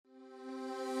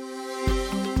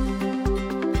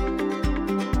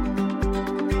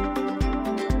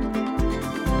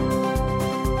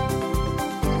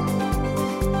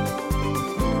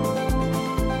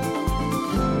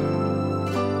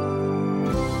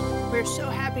We're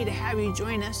so happy to have you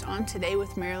join us on Today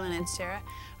with Marilyn and Sarah.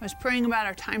 I was praying about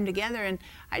our time together, and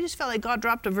I just felt like God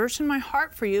dropped a verse in my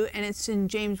heart for you, and it's in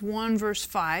James 1, verse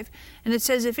 5. And it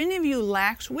says, "If any of you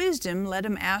lacks wisdom, let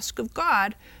him ask of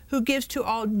God, who gives to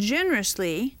all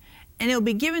generously, and it'll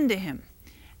be given to him."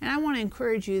 And I want to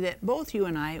encourage you that both you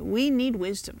and I, we need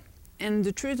wisdom. And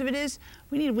the truth of it is,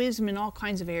 we need wisdom in all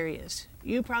kinds of areas.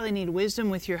 You probably need wisdom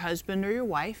with your husband or your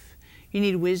wife. You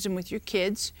need wisdom with your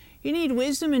kids. You need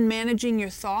wisdom in managing your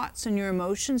thoughts and your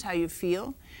emotions, how you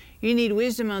feel. You need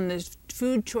wisdom on the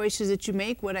food choices that you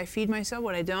make, what I feed myself,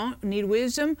 what I don't. You need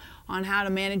wisdom on how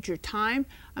to manage your time.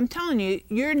 I'm telling you,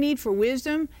 your need for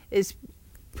wisdom is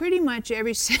pretty much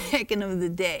every second of the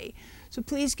day. So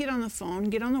please get on the phone,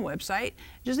 get on the website,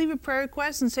 just leave a prayer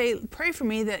request and say, pray for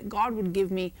me that God would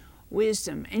give me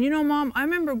wisdom. And you know, Mom, I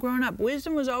remember growing up,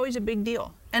 wisdom was always a big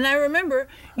deal. And I remember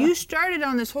you started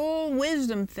on this whole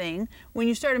wisdom thing when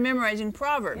you started memorizing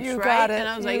Proverbs, you right? Got it. And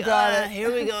I was you like, got it.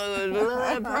 Here we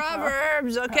go,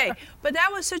 Proverbs, okay. But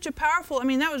that was such a powerful,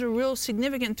 that was a real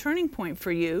significant turning point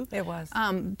for you. It was.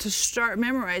 To start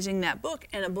memorizing that book,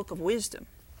 and a book of wisdom.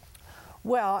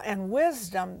 Well, and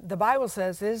wisdom, the Bible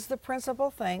says, is the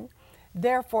principal thing.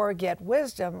 Therefore, get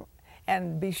wisdom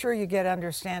and be sure you get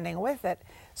understanding with it.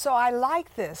 So I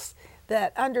like this,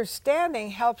 that understanding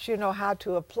helps you know how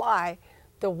to apply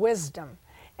the wisdom.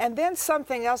 And then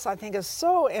something else I think is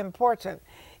so important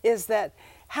is that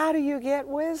how do you get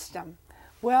wisdom?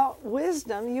 Well,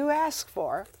 wisdom you ask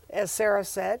for, as Sarah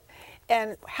said.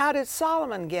 And how did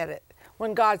Solomon get it?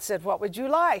 When God said, "What would you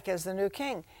like as the new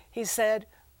king?" He said,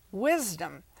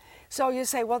 "Wisdom." So you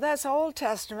say, well, that's Old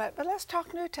Testament, but let's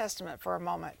talk New Testament for a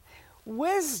moment.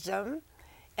 Wisdom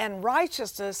and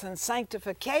righteousness and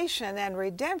sanctification and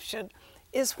redemption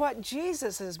is what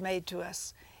Jesus has made to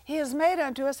us. He has made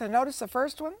unto us, and notice the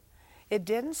first one, it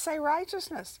didn't say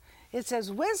righteousness. It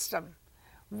says wisdom,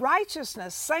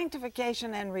 righteousness,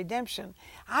 sanctification, and redemption.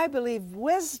 I believe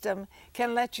wisdom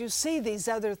can let you see these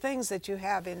other things that you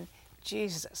have in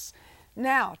Jesus.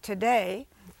 Now, today,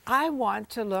 I want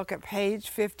to look at page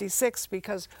 56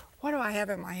 because what do I have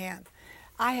in my hand?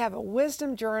 I have a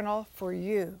wisdom journal for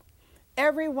you.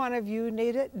 Every one of you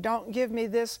need it. Don't give me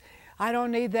this, I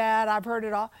don't need that, I've heard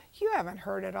it all. You haven't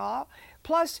heard it all.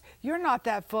 Plus, you're not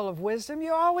that full of wisdom.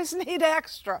 You always need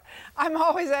extra. I'm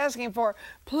always asking for,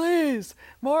 please,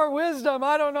 more wisdom.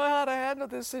 I don't know how to handle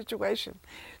this situation.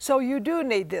 So you do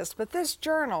need this, but this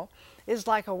journal is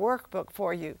like a workbook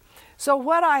for you. So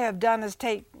what I have done is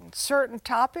take certain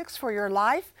topics for your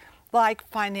life, like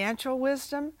financial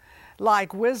wisdom,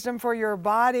 like wisdom for your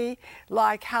body,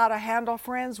 like how to handle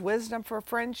friends, wisdom for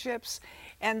friendships.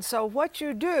 And so what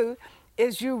you do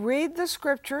is you read the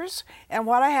scriptures and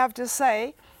what I have to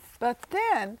say, but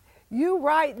then you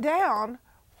write down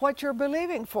what you're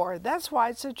believing for. That's why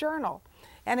it's a journal.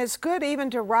 And it's good even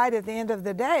to write at the end of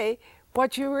the day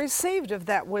what you received of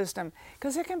that wisdom,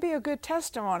 because it can be a good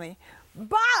testimony.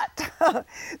 But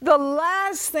the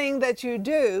last thing that you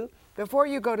do before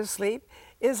you go to sleep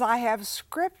is I have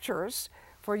scriptures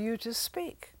for you to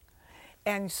speak.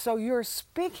 And so you're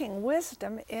speaking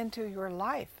wisdom into your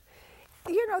life.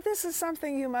 You know, this is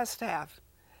something you must have.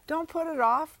 Don't put it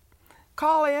off.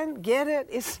 Call in, get it.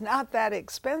 It's not that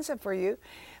expensive for you,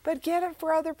 but get it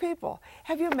for other people.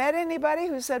 Have you met anybody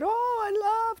who said, "Oh,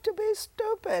 I love to be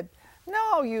stupid"?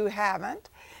 No, you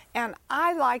haven't. And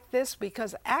I like this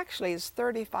because actually it's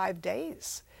 35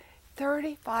 days.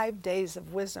 35 days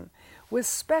of wisdom with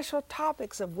special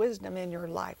topics of wisdom in your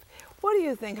life. What do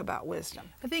you think about wisdom?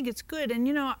 I think it's good. And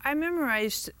you know, I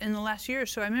memorized in the last year or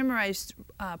so, I memorized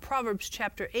Proverbs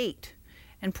chapter 8.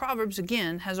 And Proverbs,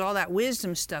 again, has all that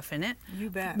wisdom stuff in it. You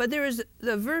bet. But there is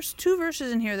two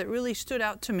verses in here that really stood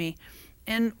out to me.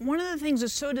 And one of the things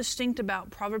that's so distinct about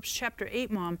Proverbs chapter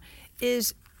 8, Mom,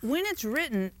 is when it's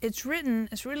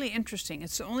really interesting.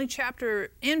 It's the only chapter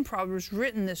in Proverbs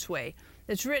written this way.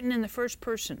 It's written in the first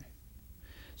person.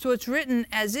 So it's written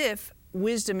as if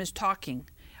wisdom is talking.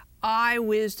 I,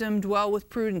 wisdom, dwell with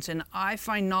prudence, and I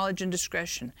find knowledge and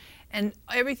discretion. And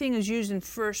everything is used in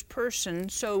first person,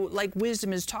 so like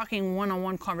wisdom is talking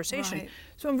one-on-one conversation. Right.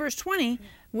 So in verse 20,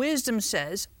 wisdom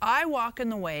says, I walk in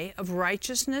the way of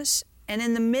righteousness and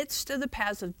in the midst of the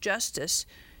paths of justice,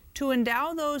 to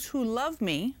endow those who love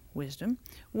me, wisdom,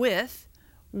 with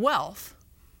wealth,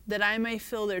 that I may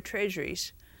fill their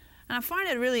treasuries. And I find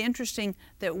it really interesting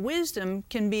that wisdom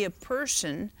can be a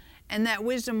person, and that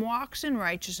wisdom walks in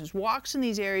righteousness, walks in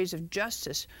these areas of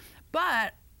justice.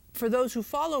 But for those who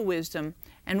follow wisdom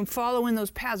and follow in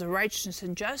those paths of righteousness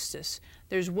and justice,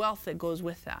 there's wealth that goes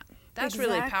with that. That's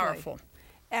really powerful.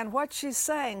 And what she's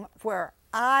saying, where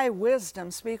I, wisdom,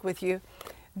 speak with you,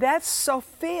 That's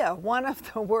Sophia, one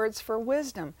of the words for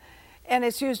wisdom. And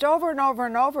it's used over and over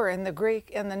and over in the Greek,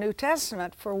 in the New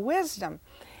Testament, for wisdom.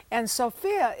 And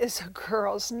Sophia is a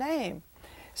girl's name.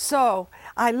 So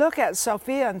I look at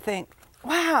Sophia and think,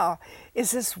 wow,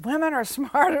 is this women are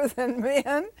smarter than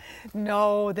men?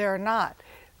 No, they're not.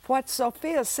 What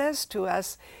Sophia says to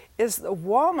us is the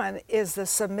woman is the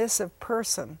submissive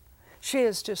person. She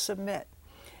is to submit.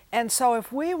 And so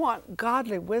if we want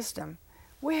godly wisdom,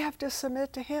 we have to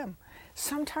submit to Him.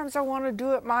 Sometimes I want to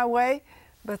do it my way,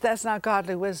 but that's not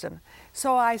godly wisdom.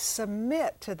 So I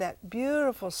submit to that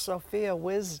beautiful Sophia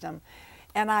wisdom.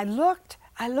 And I looked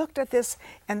at this,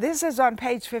 and this is on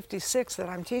page 56 that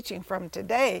I'm teaching from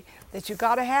today, that you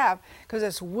got to have, because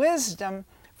it's wisdom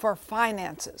for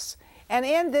finances. And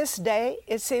in this day,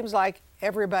 it seems like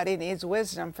everybody needs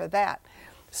wisdom for that.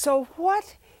 So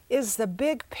what is the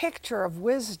big picture of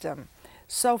wisdom?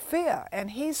 Sophia,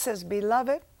 and he says,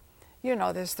 beloved, you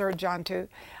know this, 3 John 2,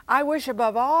 I wish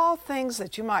above all things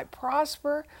that you might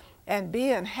prosper and be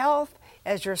in health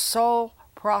as your soul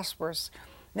prospers.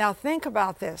 Now think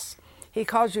about this. He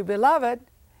calls you beloved.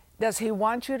 Does he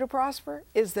want you to prosper?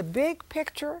 Is the big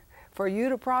picture for you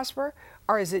to prosper,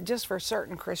 or is it just for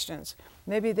certain Christians?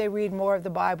 Maybe they read more of the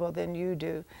Bible than you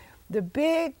do. The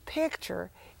big picture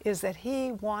is that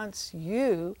he wants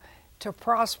you to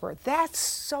prosper. That's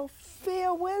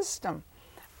Sophia wisdom.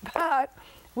 But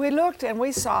we looked and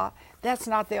we saw that's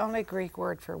not the only Greek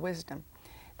word for wisdom.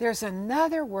 There's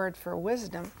another word for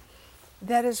wisdom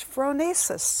that is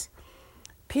phronesis.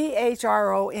 Phronesis.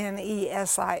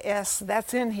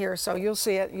 That's in here, so you'll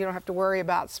see it. You don't have to worry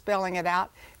about spelling it out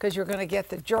because you're going to get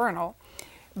the journal.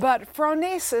 But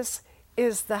phronesis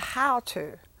is the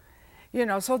how-to. You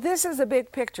know, so this is a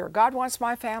big picture. God wants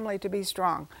my family to be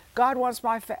strong. God wants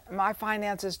my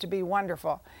finances to be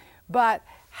wonderful. But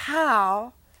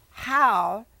how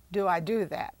do I do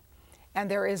that?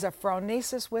 And there is a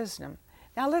phronesis wisdom.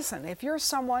 Now listen, if you're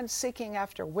someone seeking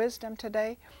after wisdom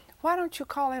today, why don't you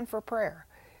call in for prayer?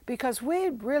 Because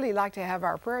we'd really like to have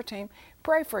our prayer team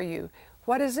pray for you.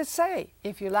 What does it say?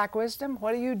 If you lack wisdom,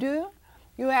 what do?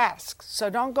 You ask. So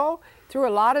don't go through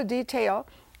a lot of detail,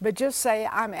 but just say,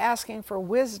 I'm asking for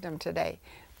wisdom today.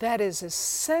 That is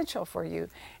essential for you.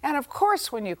 And of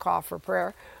course, when you call for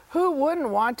prayer, who wouldn't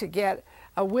want to get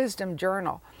a wisdom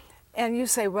journal? And you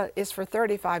say, well, it's for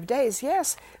 35 days.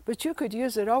 Yes, but you could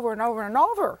use it over and over and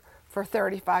over for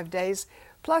 35 days.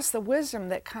 Plus the wisdom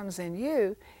that comes in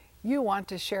you want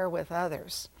to share with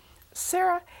others.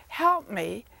 Sarah, help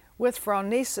me with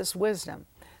phronesis wisdom,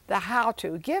 the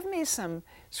how-to. Give me some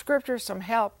scripture, some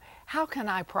help. How can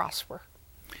I prosper?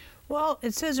 Well,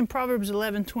 it says in Proverbs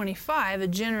 11:25, a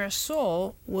generous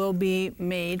soul will be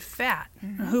made fat.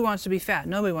 Mm-hmm. Who wants to be fat?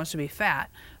 Nobody wants to be fat.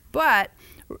 But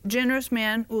generous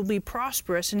man will be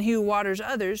prosperous, and he who waters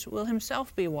others will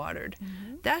himself be watered.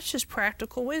 Mm-hmm. That's just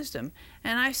practical wisdom.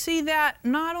 And I see that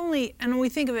not only, and we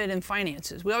think of it in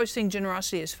finances. We always think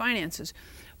generosity is finances.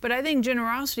 But I think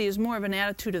generosity is more of an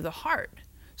attitude of the heart.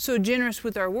 So generous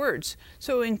with our words.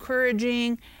 So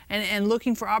encouraging and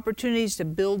looking for opportunities to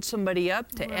build somebody up,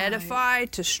 to edify,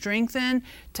 to strengthen,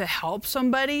 to help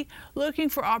somebody. Looking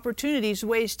for opportunities,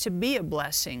 ways to be a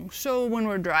blessing. So when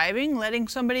we're driving, letting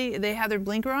somebody, they have their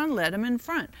blinker on, let them in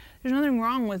front. There's nothing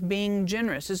wrong with being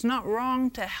generous. It's not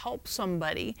wrong to help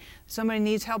somebody. Somebody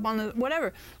needs help on the,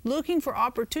 whatever. Looking for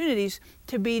opportunities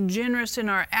to be generous in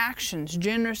our actions,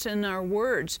 generous in our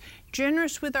words,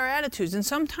 generous with our attitudes. And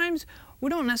sometimes we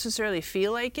don't necessarily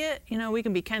feel like it. You know, we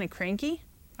can be kind of cranky.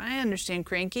 I understand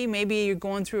cranky. Maybe you're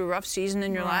going through a rough season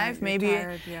in your life. Maybe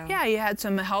tired, you had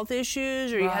some health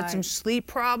issues, or you had some sleep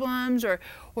problems, or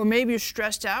maybe you're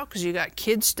stressed out because you got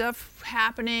kid stuff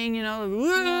happening, you know,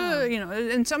 you know.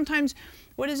 And sometimes,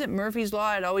 what is it, Murphy's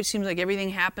Law? It always seems like everything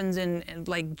happens and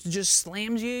like just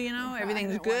slams you, you know,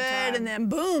 everything's good, and then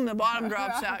boom, the bottom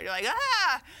drops out. You're like,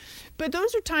 ah! But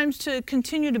those are times to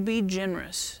continue to be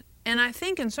generous. And I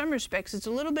think in some respects it's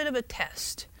a little bit of a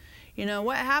test. You know,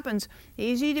 what happens,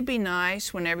 easy to be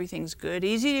nice when everything's good,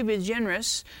 easy to be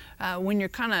generous when you're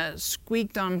kind of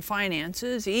squeaked on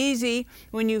finances, easy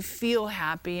when you feel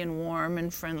happy and warm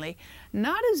and friendly.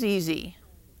 Not as easy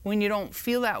when you don't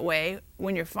feel that way,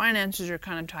 when your finances are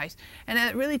kind of tight. And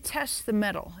it really tests the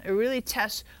metal. It really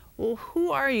tests, well,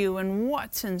 who are you and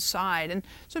what's inside? And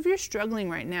so if you're struggling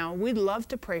right now, we'd love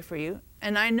to pray for you.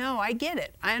 And I know, I get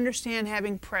it. I understand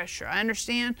having pressure. I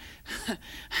understand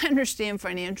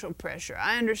financial pressure.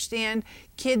 I understand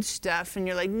kid stuff, and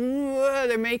you're like,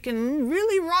 they're making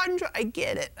really rotten. I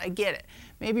get it.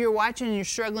 Maybe you're watching and you're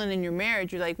struggling in your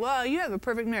marriage. You're like, well, you have a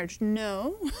perfect marriage.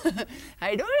 No,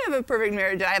 I don't have a perfect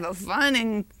marriage. I have a fun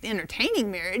and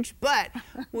entertaining marriage, but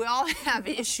we all have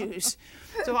issues.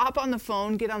 So hop on the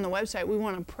phone, get on the website. We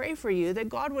want to pray for you that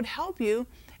God would help you,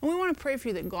 and we want to pray for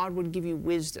you that God would give you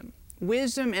wisdom.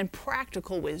 Wisdom and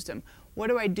practical wisdom. What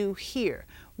do I do here?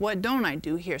 What don't I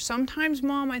do here? Sometimes,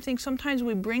 Mom, I think sometimes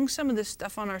we bring some of this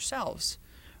stuff on ourselves.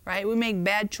 Right? We make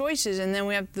bad choices and then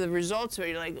we have the results where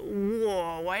you're like,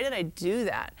 whoa, why did I do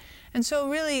that? And so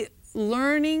really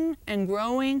learning and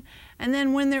growing, and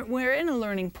then when we're in a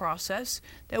learning process,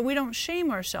 that we don't shame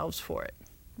ourselves for it.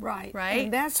 Right. Right?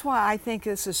 And that's why I think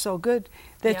this is so good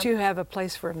that you have a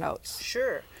place for notes.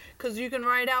 Sure. Because you can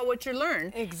write out what you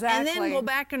learned. Exactly. And then go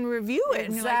back and review it.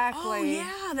 Exactly. And you're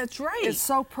like, oh yeah, that's right. It's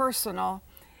so personal.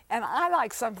 And I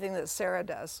like something that Sarah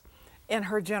does. In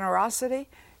her generosity,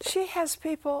 she has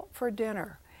people for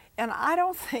dinner. And I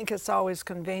don't think it's always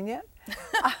convenient.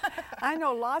 I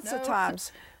know lots of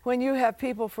times when you have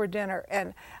people for dinner,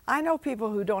 and I know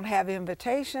people who don't have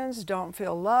invitations, don't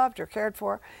feel loved or cared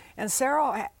for, and Sarah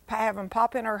will have them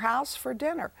pop in her house for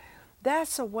dinner.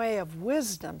 That's a way of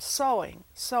wisdom, sowing.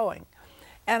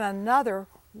 And another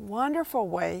wonderful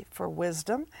way for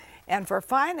wisdom and for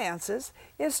finances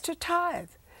is to tithe.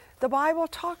 The Bible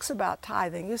talks about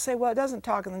tithing. You say, well, it doesn't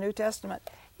talk in the New Testament.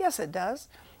 Yes, it does.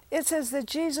 It says that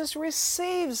Jesus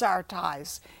receives our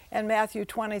tithes in Matthew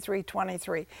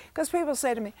 23:23. Because people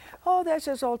say to me, oh, that's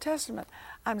just Old Testament.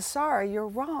 I'm sorry, you're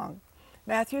wrong.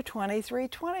 Matthew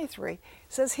 23:23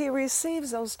 says he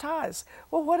receives those tithes.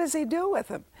 Well, what does he do with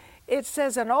them? It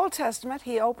says in Old Testament,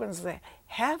 he opens the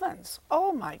heavens.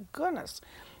 Oh, my goodness.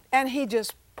 And he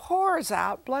just pours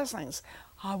out blessings.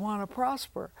 I want to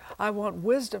prosper. I want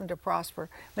wisdom to prosper,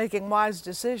 making wise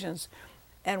decisions.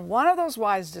 And one of those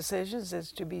wise decisions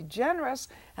is to be generous.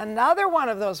 Another one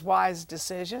of those wise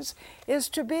decisions is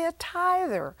to be a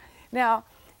tither. Now,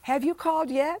 have you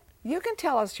called yet? You can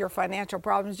tell us your financial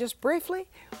problems just briefly.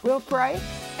 We'll pray.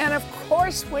 And of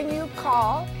course, when you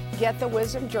call, get the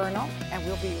Wisdom Journal, and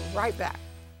we'll be right back.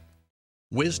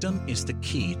 Wisdom is the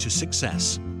key to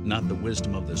success, not the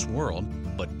wisdom of this world,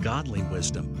 but godly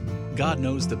wisdom. God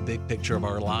knows the big picture of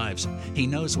our lives. He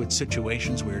knows what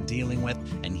situations we're dealing with,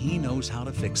 and He knows how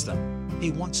to fix them.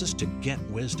 He wants us to get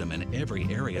wisdom in every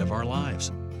area of our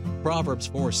lives. Proverbs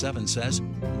 4:7 says,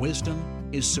 "Wisdom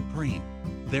is supreme.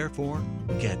 Therefore,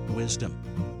 get wisdom."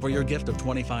 For your gift of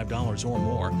 $25 or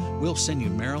more, we'll send you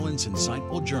Marilyn's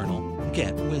insightful journal,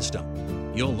 Get Wisdom.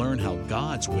 You'll learn how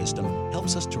God's wisdom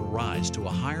helps us to rise to a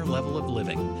higher level of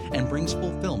living and brings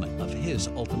fulfillment of His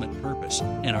ultimate purpose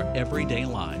in our everyday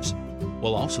lives.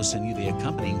 We'll also send you the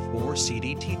accompanying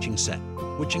 4-CD teaching set,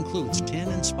 which includes 10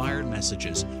 inspired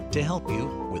messages to help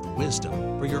you with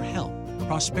wisdom for your health,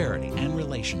 prosperity, and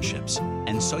relationships.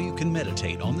 And so you can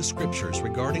meditate on the scriptures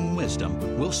regarding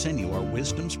wisdom, we'll send you our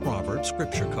Wisdom's Proverbs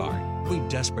scripture card. We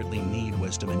desperately need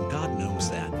wisdom, and God knows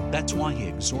that. That's why He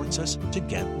exhorts us to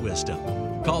get wisdom.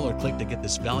 Call or click to get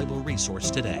this valuable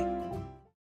resource today.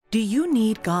 Do you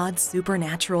need God's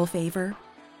supernatural favor?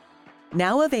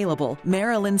 Now available,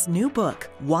 Marilyn's new book,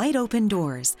 Wide Open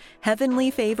Doors, Heavenly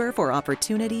Favor for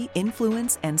Opportunity,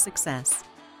 Influence, and Success.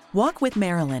 Walk with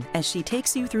Marilyn as she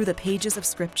takes you through the pages of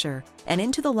Scripture and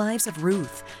into the lives of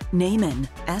Ruth, Naaman,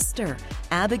 Esther,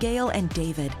 Abigail, and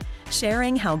David,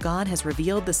 sharing how God has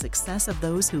revealed the success of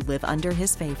those who live under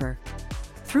His favor.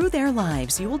 Through their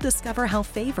lives, you will discover how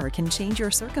favor can change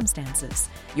your circumstances,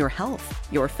 your health,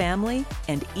 your family,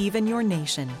 and even your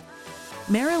nation.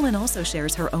 Marilyn also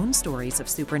shares her own stories of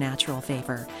supernatural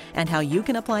favor and how you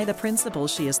can apply the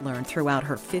principles she has learned throughout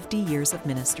her 50 years of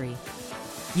ministry.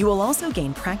 You will also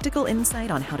gain practical insight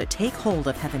on how to take hold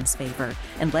of heaven's favor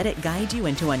and let it guide you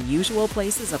into unusual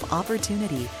places of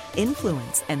opportunity,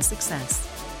 influence, and success.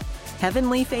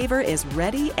 Heavenly Favor is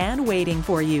ready and waiting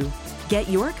for you. Get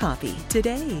your copy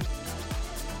today.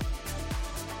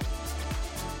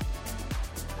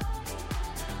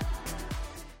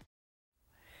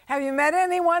 Have you met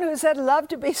anyone who said, love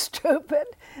to be stupid?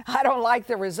 I don't like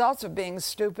the results of being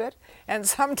stupid. And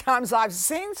sometimes I've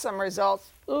seen some results,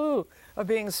 of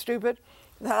being stupid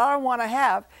that I don't want to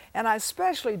have. And I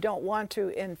especially don't want to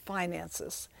in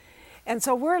finances. And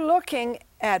so we're looking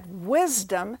at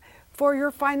wisdom for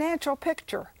your financial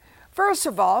picture. First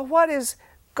of all, what is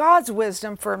God's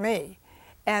wisdom for me?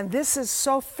 And this is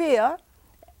Sophia.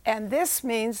 And this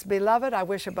means, beloved, I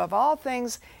wish above all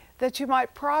things that you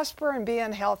might prosper and be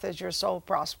in health as your soul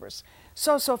prospers.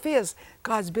 So Sophia's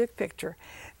God's big picture.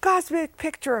 God's big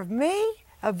picture of me,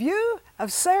 of you,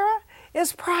 of Sarah,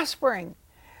 is prospering.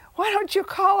 why don't you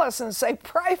call us and say,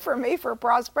 pray for me for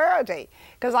prosperity?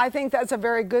 Because I think that's a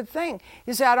very good thing.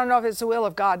 You say, I don't know if it's the will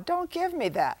of God. Don't give me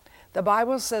that. The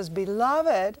Bible says,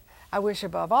 beloved, I wish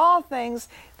above all things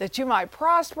that you might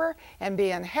prosper and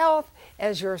be in health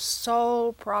as your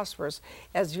soul prospers,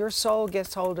 as your soul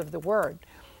gets hold of the word.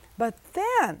 But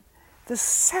then the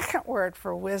second word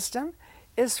for wisdom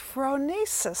is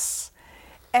phronesis.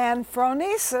 And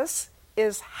phronesis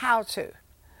is how to.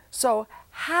 So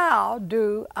how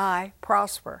do I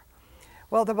prosper?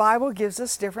 Well, the Bible gives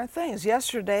us different things.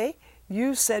 Yesterday,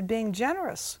 you said being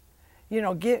generous,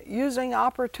 using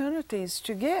opportunities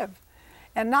to give.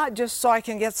 And not just so I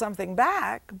can get something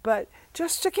back, but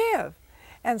just to give.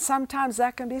 And sometimes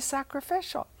that can be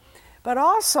sacrificial. But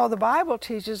also the Bible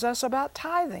teaches us about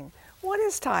tithing. What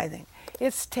is tithing?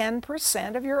 It's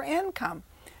 10% of your income.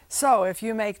 So if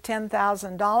you make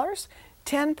 $10,000,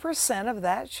 10% of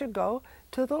that should go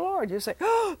to the Lord. You say,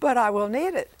 oh, but I will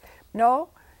need it. No,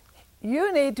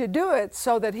 you need to do it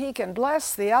so that He can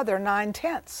bless the other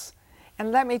 9/10.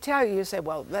 And let me tell you, you say,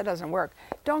 well, that doesn't work.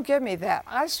 Don't give me that.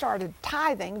 I started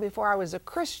tithing before I was a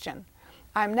Christian.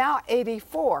 I'm now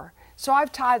 84, so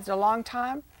I've tithed a long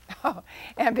time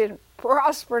and been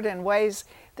prospered in ways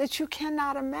that you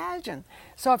cannot imagine.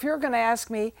 So if you're going to ask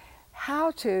me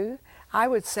how to, I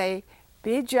would say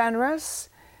be generous,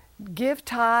 give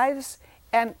tithes,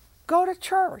 and go to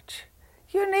church.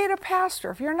 You need a pastor.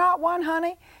 If you're not one,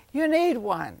 honey, you need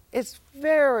one. It's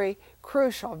very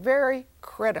crucial, very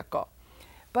critical.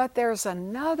 But there's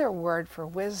another word for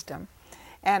wisdom,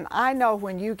 and I know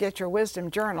when you get your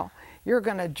wisdom journal, you're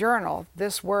going to journal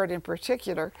this word in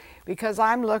particular, because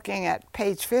I'm looking at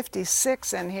page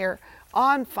 56 in here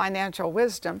on financial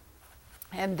wisdom,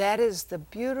 and that is the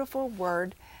beautiful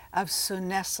word of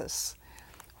sunesis.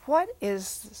 What is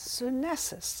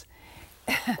sunesis?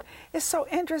 It's so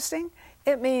interesting.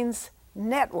 It means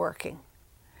networking.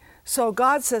 So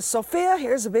God says, Sophia,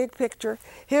 here's a big picture.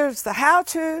 Here's the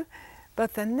how-to.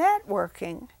 But the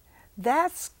networking,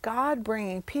 that's God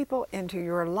bringing people into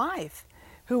your life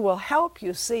who will help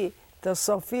you see the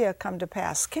Sophia come to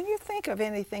pass. Can you think of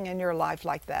anything in your life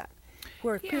like that,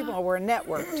 where people were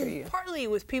networked to you? Partly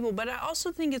with people, but I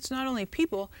also think it's not only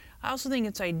people, I also think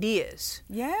it's ideas.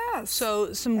 Yes.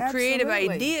 So some creative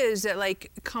ideas that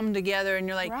come together, and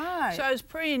you're like, right. So I was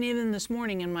praying even this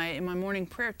morning in my morning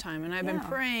prayer time, and I've been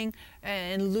praying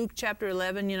in Luke chapter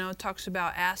 11, it talks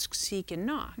about ask, seek, and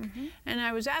knock. Mm-hmm. And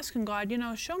I was asking God,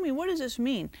 show me, what does this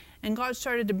mean? And God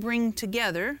started to bring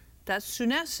together. That's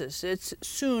sunesis. It's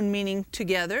sun meaning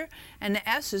together, and the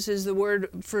esses is the word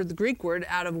for the Greek word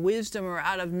out of wisdom or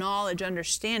out of knowledge,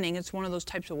 understanding. It's one of those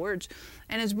types of words,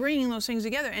 and it's bringing those things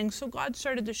together. And so God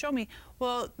started to show me,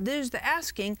 well, there's the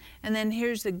asking, and then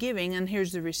here's the giving, and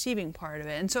here's the receiving part of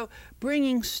it. And so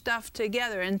bringing stuff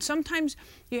together. And sometimes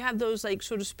you have those,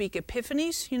 so to speak,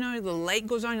 epiphanies. The light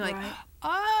goes on. You're like,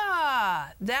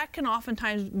 that can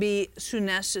oftentimes be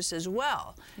sunesis as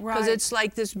well. Because it's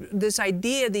like this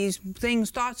idea, these things,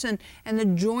 thoughts, and the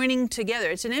joining together.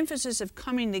 It's an emphasis of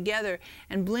coming together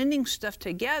and blending stuff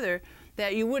together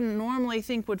that you wouldn't normally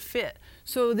think would fit.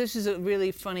 So this is a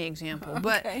really funny example. Okay.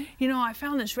 But, I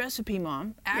found this recipe,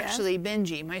 Mom. Actually,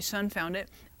 Benji, my son, found it.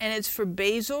 And it's for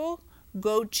basil,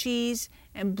 goat cheese,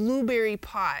 and blueberry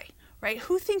pie. Right?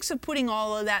 Who thinks of putting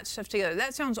all of that stuff together?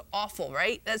 That sounds awful,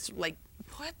 right? That's like,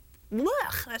 what?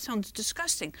 Blech, that sounds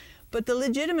disgusting. But the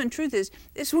legitimate truth is,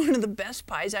 it's one of the best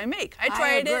pies I make. I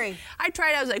tried it.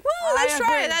 I was like, well, let's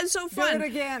try it. That's so fun. Do it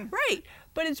again. Right.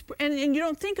 But it's and you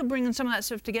don't think of bringing some of that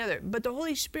stuff together. But the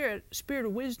Holy Spirit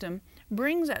of wisdom,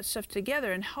 brings that stuff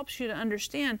together and helps you to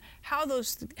understand how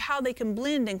they can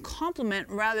blend and complement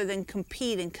rather than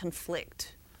compete and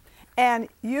conflict. And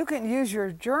you can use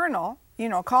your journal.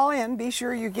 Call in. Be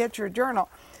sure you get your journal,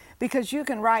 because you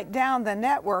can write down the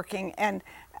networking. And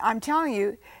I'm telling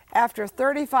you, after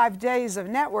 35 days of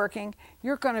networking,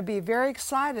 you're going to be very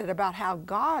excited about how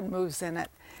God moves in it.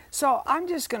 So I'm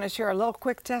just going to share a little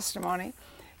quick testimony.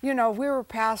 We were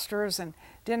pastors and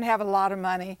didn't have a lot of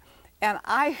money, and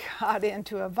I got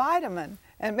into a vitamin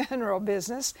and mineral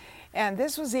business, and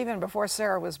this was even before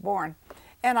Sarah was born,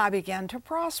 and I began to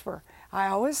prosper. I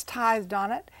always tithed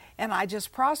on it, and I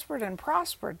just prospered and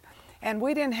prospered, and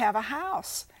we didn't have a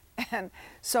house. And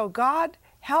so God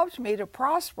helped me to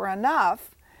prosper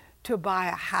enough to buy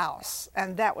a house,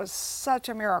 and that was such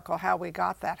a miracle how we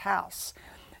got that house.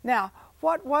 Now,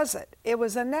 what was it? It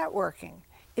was a networking.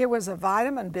 It was a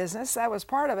vitamin business. That was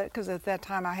part of it, because at that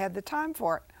time I had the time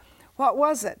for it. What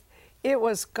was it? It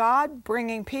was God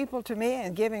bringing people to me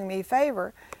and giving me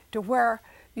favor to where,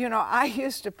 I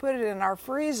used to put it in our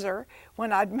freezer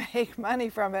when I'd make money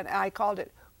from it. I called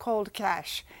it cold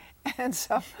cash. And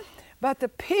so, but the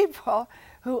people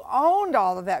who owned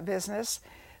all of that business,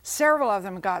 several of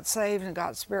them got saved and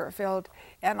got Spirit-filled,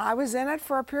 and I was in it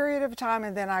for a period of time,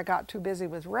 and then I got too busy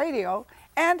with radio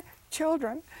and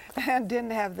children and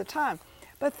didn't have the time.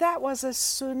 But that was a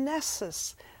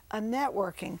sunesis, a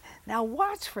networking. Now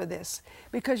watch for this,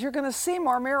 because you're going to see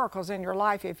more miracles in your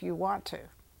life if you want to.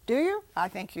 Do you? I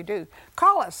think you do.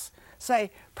 Call us.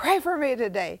 Say, pray for me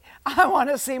today. I want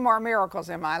to see more miracles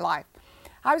in my life.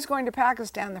 I was going to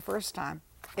Pakistan the first time.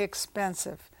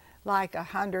 Expensive, like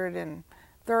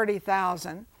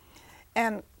 $130,000.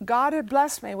 And God had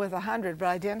blessed me with 100, but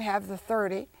I didn't have the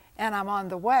 30, and I'm on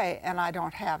the way, and I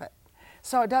don't have it.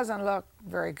 So it doesn't look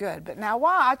very good. But now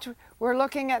watch, we're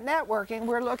looking at networking,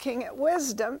 we're looking at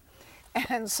wisdom.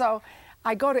 And so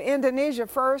I go to Indonesia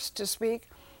first to speak,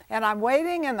 and I'm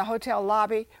waiting in the hotel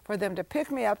lobby for them to pick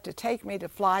me up to take me to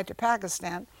fly to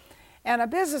Pakistan. And a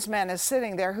businessman is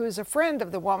sitting there who's a friend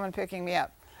of the woman picking me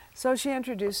up. So she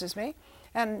introduces me,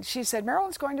 and she said,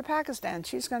 Marilyn's going to Pakistan.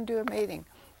 She's going to do a meeting.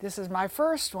 This is my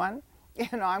first one. You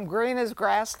know, I'm green as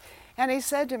grass. And he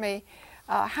said to me,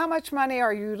 how much money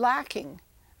are you lacking?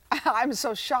 I'm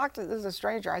so shocked that this is a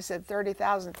stranger. I said,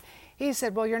 30,000. He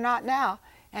said, well, you're not now.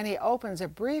 And he opens a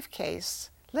briefcase,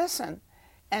 listen,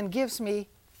 and gives me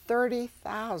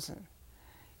 30,000.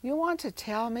 You want to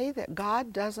tell me that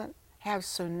God doesn't have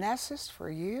sunesis for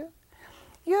you?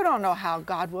 You don't know how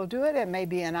God will do it. It may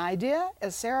be an idea,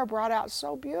 as Sarah brought out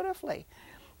so beautifully.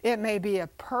 It may be a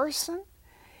person.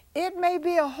 It may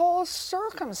be a whole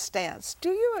circumstance.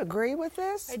 Do you agree with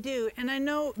this? I do, and I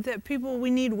know that we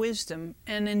need wisdom.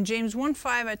 And in James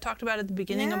 1:5, I talked about at the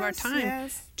beginning of our time,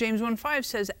 yes. James 1:5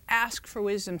 says, ask for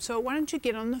wisdom. So why don't you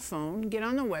get on the phone, get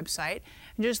on the website,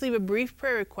 and just leave a brief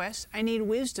prayer request, I need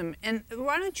wisdom. And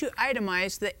why don't you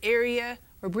itemize the area,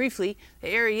 or briefly, the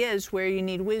areas where you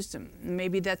need wisdom.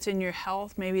 Maybe that's in your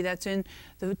health, maybe that's in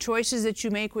the choices that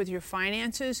you make with your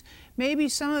finances. Maybe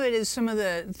some of it is some of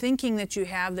the thinking that you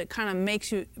have that kind of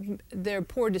makes they're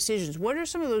poor decisions. What are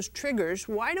some of those triggers?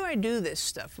 Why do I do this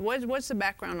stuff? What's the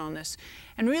background on this?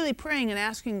 And really praying and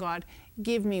asking God,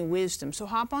 give me wisdom. So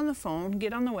hop on the phone,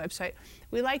 get on the website.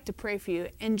 We like to pray for you.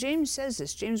 And James says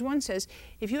this. James 1 says,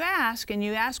 if you ask, and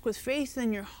you ask with faith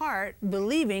in your heart,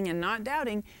 believing and not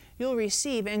doubting, you'll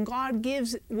receive. And God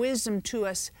gives wisdom to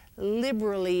us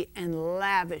liberally and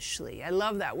lavishly. I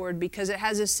love that word because it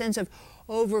has a sense of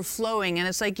overflowing. And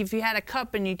it's like if you had a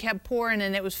cup and you kept pouring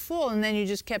and it was full and then you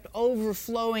just kept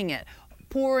overflowing it,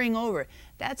 pouring over.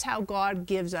 That's how God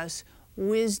gives us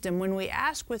wisdom when we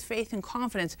ask with faith and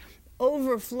confidence,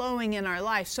 overflowing in our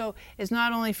life. So it's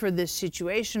not only for this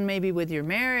situation, maybe with your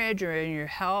marriage or in your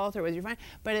health or with your finances,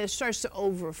 but it starts to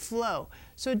overflow.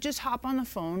 So just hop on the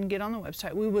phone, get on the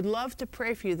website. We would love to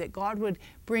pray for you that God would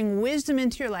bring wisdom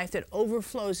into your life that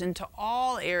overflows into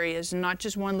all areas, and not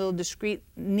just one little discrete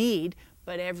need,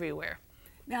 but everywhere.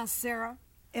 Now, Sarah,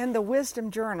 in the Wisdom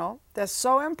Journal, that's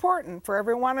so important for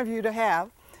every one of you to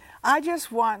have, I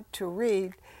just want to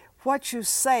read what you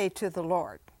say to the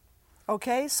Lord.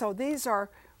 Okay, so these are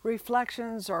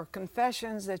reflections or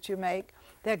confessions that you make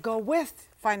that go with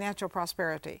financial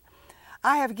prosperity.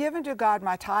 I have given to God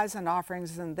my tithes and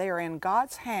offerings, and they are in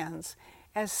God's hands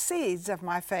as seeds of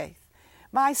my faith.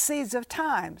 My seeds of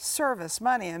time, service,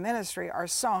 money, and ministry are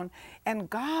sown, and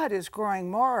God is growing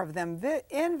more of them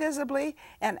invisibly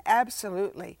and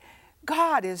absolutely.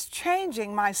 God is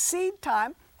changing my seed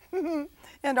time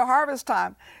into harvest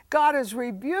time. God is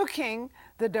rebuking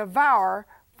the devourer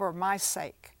for my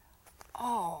sake.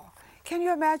 Oh, can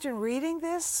you imagine reading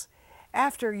this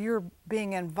after you're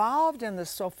being involved in the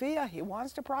Sophia? He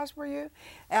wants to prosper you,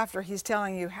 after he's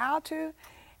telling you how to,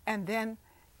 and then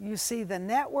you see the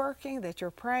networking that you're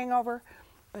praying over,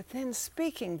 but then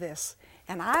speaking this.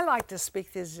 And I like to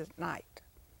speak this at night.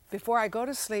 Before I go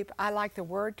to sleep, I like the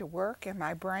word to work in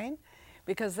my brain,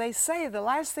 because they say the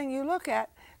last thing you look at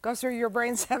goes through your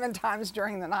brain 7 times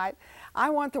during the night.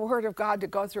 I want the Word of God to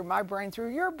go through my brain,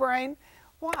 through your brain.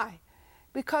 Why?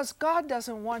 Because God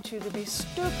doesn't want you to be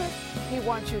stupid. He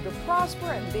wants you to prosper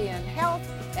and be in health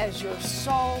as your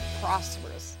soul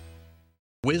prospers.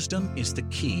 Wisdom is the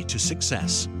key to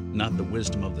success, not the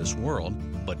wisdom of this world,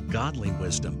 but godly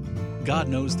wisdom. God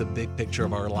knows the big picture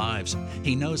of our lives.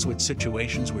 He knows what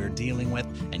situations we're dealing with,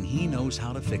 and He knows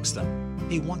how to fix them.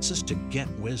 He wants us to get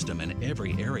wisdom in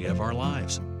every area of our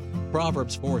lives.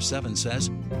 Proverbs 4:7 says,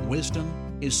 wisdom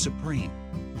is supreme.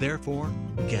 Therefore,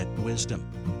 get wisdom.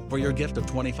 For your gift of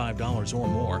 $25 or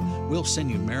more, we'll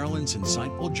send you Marilyn's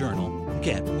insightful journal,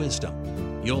 Get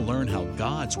Wisdom. You'll learn how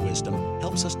God's wisdom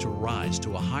helps us to rise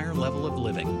to a higher level of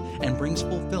living and brings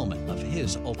fulfillment of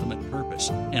His ultimate purpose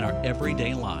in our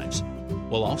everyday lives.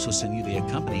 We'll also send you the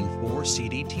accompanying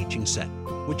 4-CD teaching set,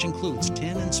 which includes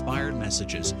 10 inspired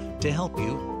messages to help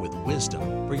you with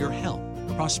wisdom for your health,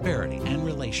 prosperity, and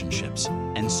relationships.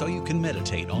 And so you can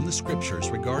meditate on the scriptures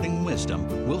regarding wisdom,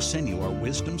 we'll send you our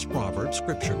Wisdom's Proverbs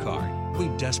scripture card. We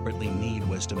desperately need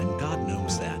wisdom, and God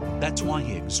knows that. That's why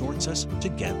He exhorts us to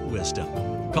get wisdom.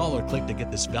 Call or click to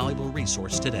get this valuable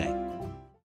resource today.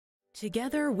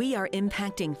 Together, we are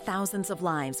impacting thousands of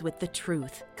lives with the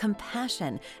truth,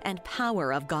 compassion, and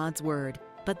power of God's Word.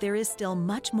 But there is still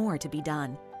much more to be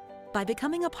done. By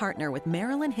becoming a partner with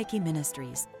Marilyn Hickey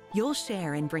Ministries, you'll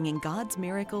share in bringing God's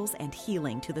miracles and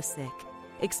healing to the sick,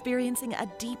 experiencing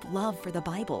a deep love for the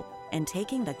Bible, and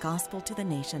taking the gospel to the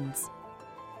nations.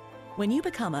 When you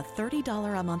become a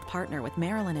 $30 a month partner with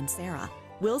Marilyn and Sarah,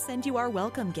 we'll send you our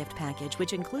welcome gift package,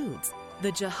 which includes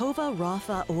the Jehovah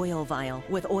Rapha oil vial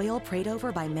with oil prayed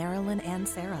over by Marilyn and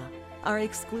Sarah, our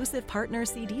exclusive partner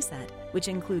CD set, which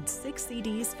includes 6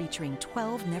 CDs featuring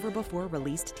 12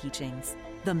 never-before-released teachings,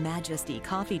 the Majesty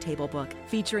coffee table book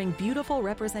featuring beautiful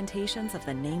representations of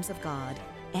the names of God,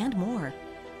 and more.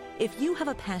 If you have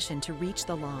a passion to reach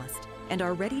the lost and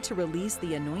are ready to release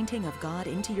the anointing of God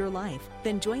into your life,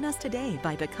 then join us today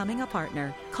by becoming a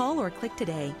partner. Call or click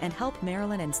today and help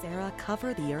Marilyn and Sarah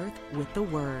cover the earth with the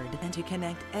Word and to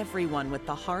connect everyone with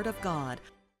the heart of God.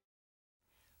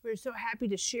 We're so happy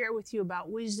to share with you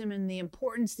about wisdom and the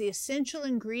importance, the essential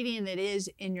ingredient it is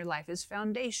in your life. It's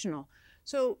foundational.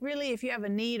 So really, if you have a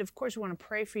need, of course, we want to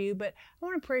pray for you, but I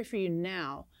want to pray for you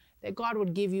now that God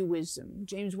would give you wisdom.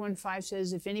 James 1:5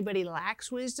 says, if anybody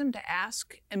lacks wisdom, to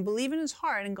ask and believe in his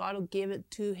heart, and God will give it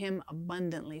to him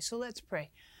abundantly. So let's pray.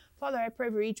 Father, I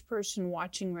pray for each person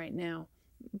watching right now.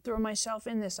 Throw myself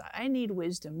in this. I need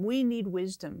wisdom. We need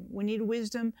wisdom. We need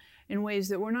wisdom in ways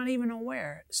that we're not even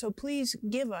aware. So please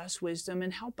give us wisdom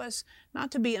and help us not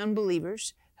to be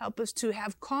unbelievers. Help us to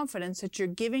have confidence that you're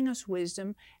giving us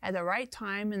wisdom at the right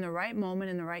time, in the right moment,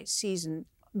 in the right season.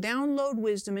 Download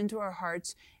wisdom into our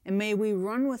hearts, and may we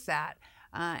run with that,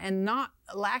 and not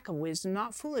lack of wisdom,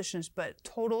 not foolishness, but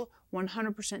total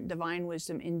 100% divine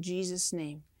wisdom in Jesus'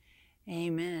 name.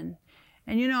 Amen.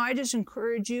 And I just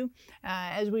encourage you,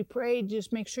 as we pray,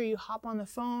 just make sure you hop on the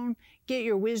phone, get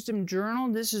your wisdom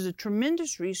journal. This is a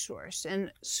tremendous resource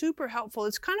and super helpful.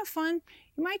 It's kind of fun.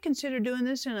 You might consider doing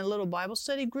this in a little Bible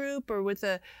study group or with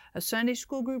a Sunday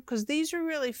school group, because these are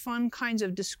really fun kinds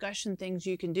of discussion things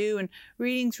you can do, and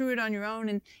reading through it on your own.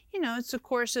 And, it's a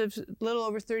course of a little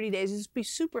over 30 days. It's be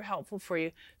super helpful for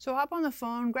you. So hop on the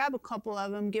phone, grab a couple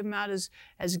of them, give them out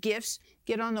as gifts.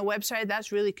 Get on the website.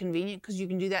 That's really convenient because you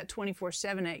can do that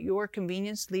 24/7 at your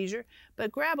convenience, leisure.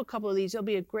 But grab a couple of these. They'll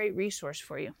be a great resource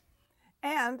for you.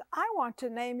 And I want to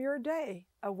name your day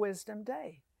a Wisdom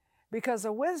Day, because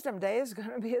a Wisdom Day is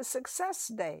going to be a success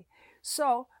day.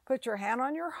 So put your hand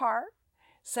on your heart.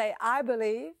 Say, I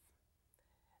believe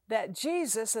that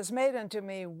Jesus has made unto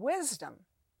me wisdom,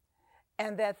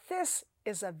 and that this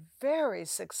is a very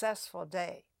successful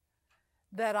day,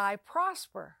 that I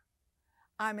prosper.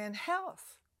 I'm in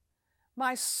health.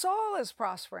 My soul is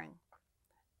prospering.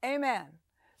 Amen.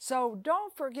 So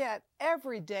don't forget,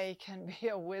 every day can be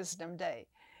a wisdom day.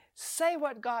 Say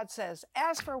what God says,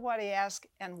 ask for what He asks,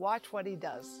 and watch what He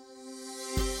does.